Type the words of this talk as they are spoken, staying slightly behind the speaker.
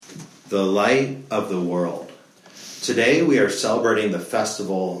the light of the world. Today we are celebrating the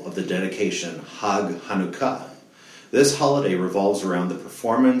festival of the dedication, Hag Hanukkah. This holiday revolves around the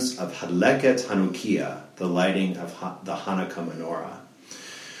performance of Hadleket Hanukkah, the lighting of the Hanukkah menorah.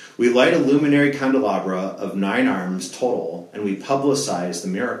 We light a luminary candelabra of 9 arms total, and we publicize the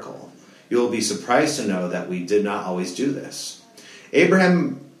miracle. You will be surprised to know that we did not always do this.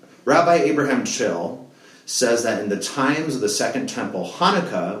 Rabbi Abraham Chill says that in the times of the Second Temple,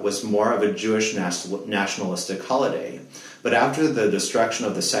 Hanukkah was more of a Jewish nationalistic holiday. But after the destruction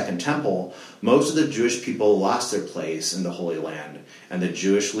of the Second Temple, most of the Jewish people lost their place in the Holy Land, and the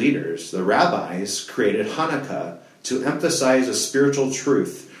Jewish leaders, the rabbis, created Hanukkah to emphasize a spiritual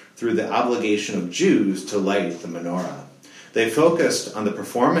truth through the obligation of Jews to light the menorah. They focused on the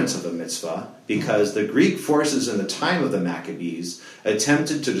performance of the mitzvah because the Greek forces in the time of the Maccabees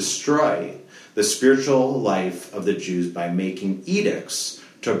attempted to destroy the spiritual life of the Jews by making edicts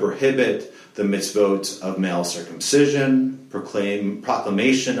to prohibit the mitzvot of male circumcision,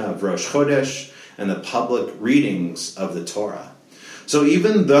 proclamation of Rosh Chodesh, and the public readings of the Torah. So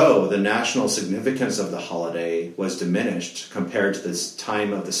even though the national significance of the holiday was diminished compared to this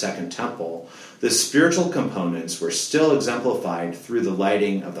time of the Second Temple, the spiritual components were still exemplified through the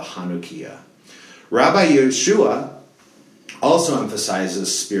lighting of the Hanukkah. Rabbi Yeshua also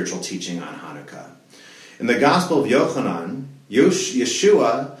emphasizes spiritual teaching on Hanukkah. In the Gospel of Yochanan,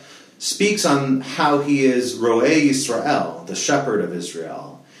 Yeshua speaks on how he is Ro'eh Yisrael, the shepherd of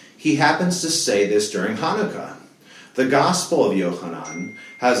Israel. He happens to say this during Hanukkah. The Gospel of Yochanan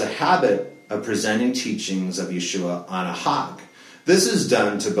has a habit of presenting teachings of Yeshua on a Hag. This is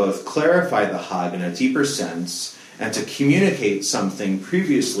done to both clarify the Hag in a deeper sense and to communicate something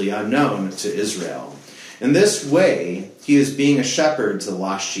previously unknown to Israel. In this way, he is being a shepherd to the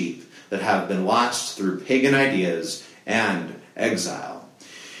lost sheep that have been lost through pagan ideas and exile.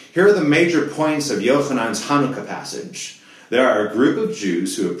 Here are the major points of Yochanan's Hanukkah passage. There are a group of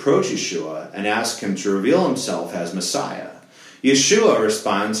Jews who approach Yeshua and ask him to reveal himself as Messiah. Yeshua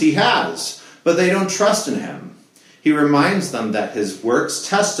responds, he has, but they don't trust in him. He reminds them that his works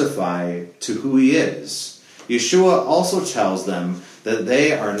testify to who he is. Yeshua also tells them that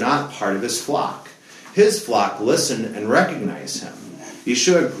they are not part of his flock. His flock listen and recognize him.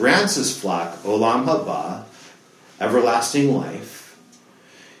 Yeshua grants his flock Olam Haba, everlasting life,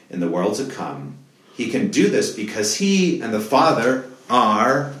 in the world to come. He can do this because he and the Father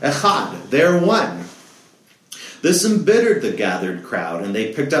are echad. They're one. This embittered the gathered crowd, and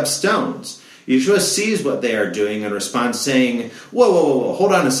they picked up stones. Yeshua sees what they are doing and responds saying, whoa,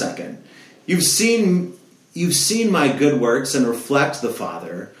 hold on a second. You've seen my good works and reflect the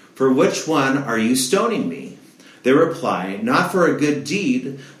Father. For which one are you stoning me? They reply, not for a good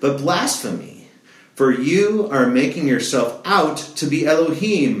deed, but blasphemy. For you are making yourself out to be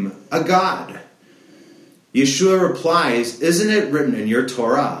Elohim, a God. Yeshua replies, isn't it written in your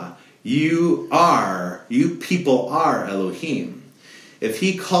Torah, you people are Elohim? If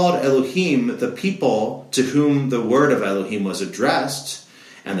he called Elohim the people to whom the word of Elohim was addressed,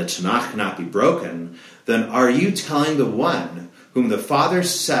 and the Tanakh cannot be broken, then are you telling the one whom the Father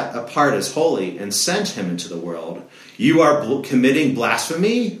set apart as holy and sent him into the world, you are committing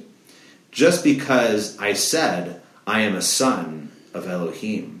blasphemy? Just because I said I am a son of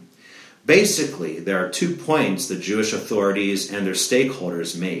Elohim. Basically, there are 2 points the Jewish authorities and their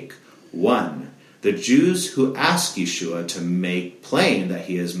stakeholders make. 1, the Jews who ask Yeshua to make plain that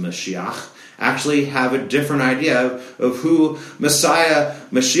he is Mashiach actually have a different idea of who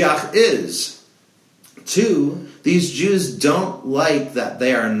Mashiach is. 2, these Jews don't like that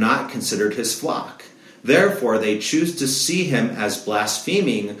they are not considered his flock. Therefore, they choose to see him as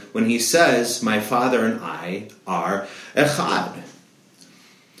blaspheming when he says, my Father and I are echad.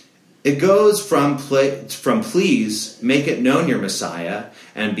 It goes from please make it known you're Messiah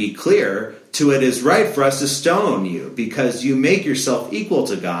and be clear to it is right for us to stone you because you make yourself equal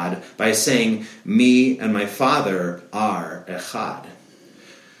to God by saying, me and my Father are echad.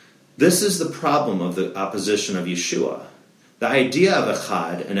 This is the problem of the opposition of Yeshua. The idea of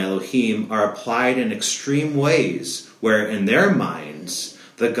echad and Elohim are applied in extreme ways where in their minds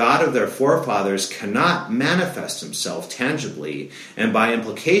the God of their forefathers cannot manifest himself tangibly and by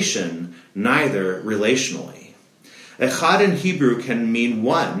implication neither relationally. Echad in Hebrew can mean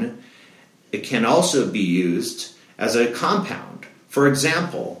one. It can also be used as a compound. For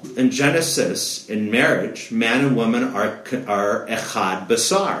example, in Genesis, in marriage, man and woman are echad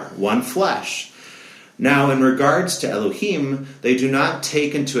basar, one flesh. Now, in regards to Elohim, they do not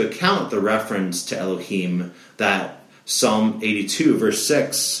take into account the reference to Elohim that Psalm 82, verse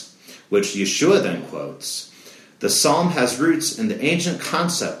 6, which Yeshua then quotes. The psalm has roots in the ancient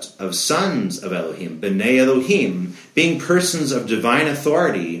concept of sons of Elohim, B'nai Elohim, being persons of divine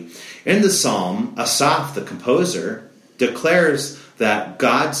authority. In the psalm, Asaph, the composer, declares that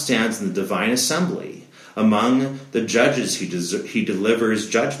God stands in the divine assembly. Among the judges, he delivers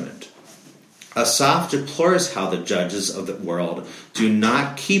judgment. Asaph deplores how the judges of the world do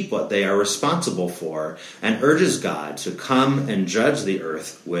not keep what they are responsible for and urges God to come and judge the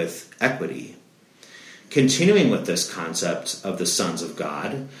earth with equity. Continuing with this concept of the sons of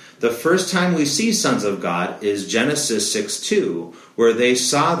God, the first time we see sons of God is Genesis 6:2, where they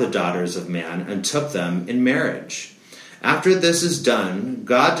saw the daughters of man and took them in marriage. After this is done,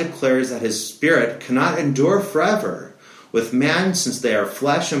 God declares that his spirit cannot endure forever with man, since they are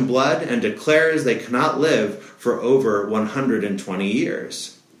flesh and blood, and declares they cannot live for over 120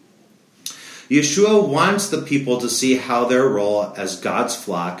 years. Yeshua wants the people to see how their role as God's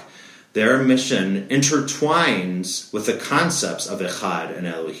flock, their mission, intertwines with the concepts of Echad and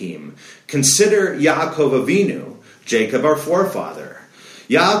Elohim. Consider Yaakov Avinu, Jacob our forefather.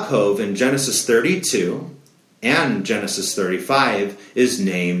 Yaakov in Genesis 32 and Genesis 35 is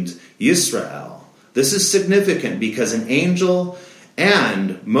named Yisrael. This is significant because an angel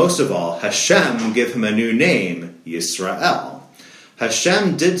and, most of all, Hashem give him a new name, Yisrael.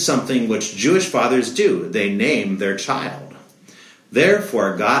 Hashem did something which Jewish fathers do. They name their child.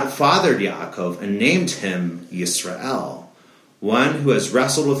 Therefore, God fathered Yaakov and named him Yisrael, one who has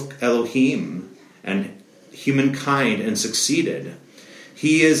wrestled with Elohim and humankind and succeeded.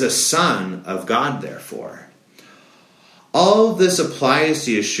 He is a son of God, therefore. All of this applies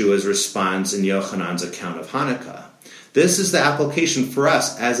to Yeshua's response in Yochanan's account of Hanukkah. This is the application for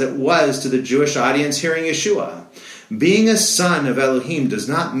us as it was to the Jewish audience hearing Yeshua. Being a son of Elohim does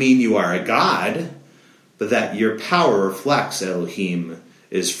not mean you are a god, but that your power reflects Elohim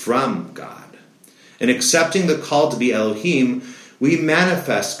is from God. In accepting the call to be Elohim, we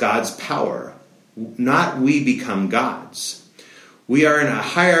manifest God's power, not we become gods. We are in a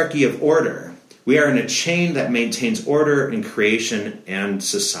hierarchy of order. We are in a chain that maintains order in creation and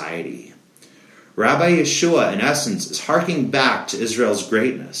society. Rabbi Yeshua, in essence, is harking back to Israel's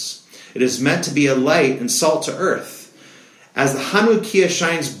greatness. It is meant to be a light and salt to earth. As the Hanukkah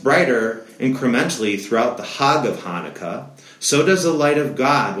shines brighter incrementally throughout the Hag of Hanukkah, so does the light of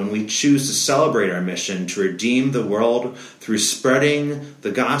God when we choose to celebrate our mission to redeem the world through spreading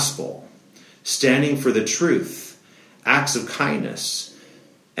the gospel, standing for the truth, acts of kindness,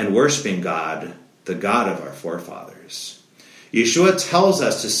 and worshiping God, the God of our forefathers. Yeshua tells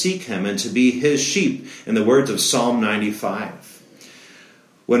us to seek him and to be his sheep in the words of Psalm 95.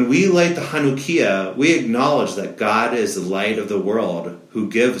 When we light the Hanukkah, we acknowledge that God is the light of the world who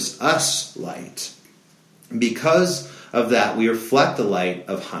gives us light. Because of that, we reflect the light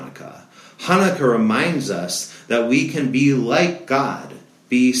of Hanukkah. Hanukkah reminds us that we can be like God,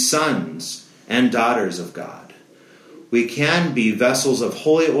 be sons and daughters of God. We can be vessels of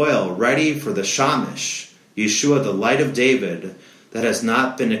holy oil ready for the Shamash, Yeshua, the light of David, that has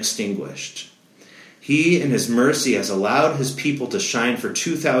not been extinguished. He, in his mercy, has allowed his people to shine for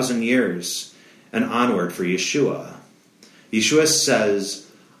 2,000 years and onward for Yeshua. Yeshua says,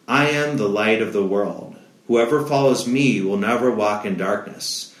 I am the light of the world. Whoever follows me will never walk in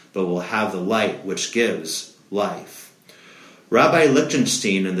darkness, but will have the light which gives life. Rabbi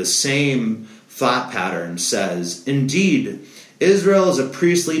Lichtenstein, in the same thought pattern, says, indeed, Israel is a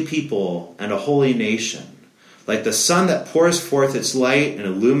priestly people and a holy nation. Like the sun that pours forth its light and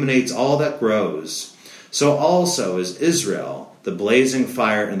illuminates all that grows, so also is Israel, the blazing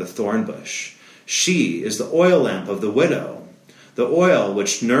fire in the thorn bush. She is the oil lamp of the widow, the oil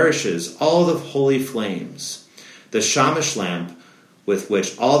which nourishes all the holy flames, the Shamash lamp with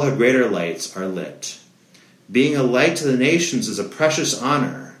which all the greater lights are lit. Being a light to the nations is a precious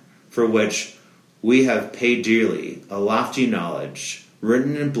honor, for which we have paid dearly a lofty knowledge,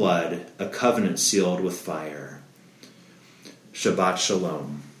 written in blood, a covenant sealed with fire. Shabbat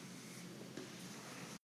Shalom.